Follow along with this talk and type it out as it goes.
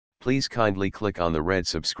Please kindly click on the red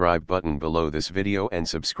subscribe button below this video and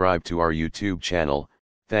subscribe to our YouTube channel.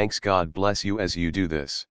 Thanks. God bless you as you do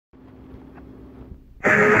this.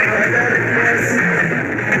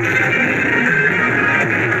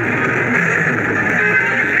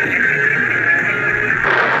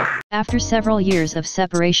 After several years of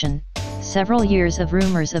separation, several years of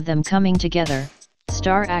rumors of them coming together,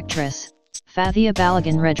 star actress Fathia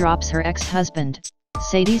Balogun redrops her ex-husband,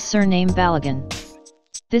 Sadie's surname Balogun.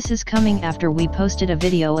 This is coming after we posted a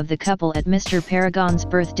video of the couple at Mr. Paragon's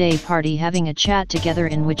birthday party having a chat together,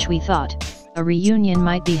 in which we thought a reunion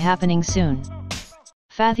might be happening soon.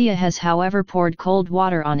 Fathia has however poured cold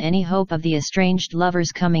water on any hope of the estranged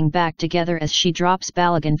lovers coming back together, as she drops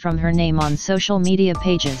Balogun from her name on social media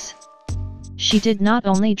pages. She did not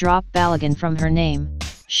only drop Balogun from her name,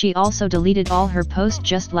 she also deleted all her posts,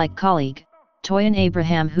 just like colleague Toyin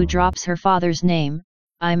Aimakhu, who drops her father's name,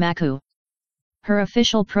 Aimakhu. Her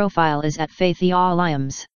official profile is at Fathia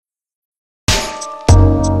Balogun.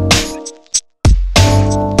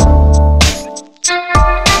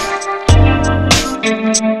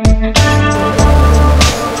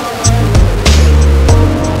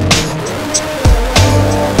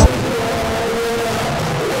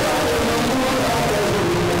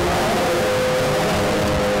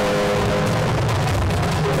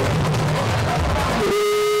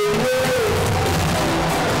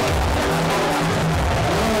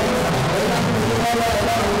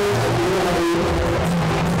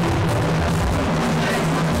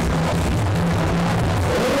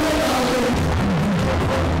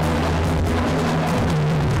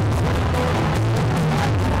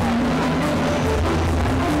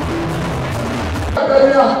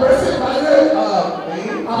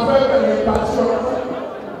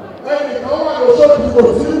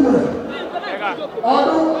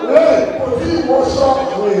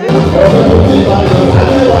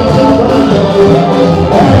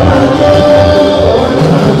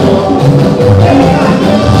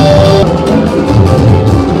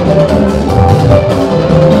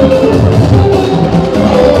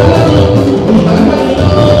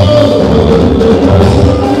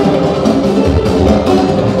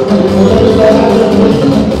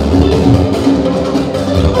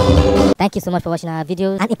 Thank you so much for watching our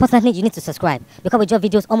videos, and importantly, you need to subscribe because we drop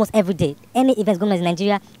videos almost every day. Any events going on in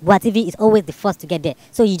Nigeria, Gua TV is always the first to get there,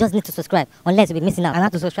 so you just need to subscribe, unless you'll be missing out. And how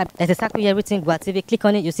to subscribe? There's a circle here written Gua TV. Click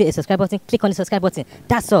on it, you see a subscribe button. Click on the subscribe button.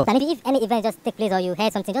 That's all. And if any event just take place or you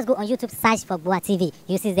heard something, just go on YouTube, search for Gua TV.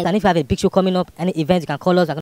 You see the. And if you have a big show coming up, any event, you can call us.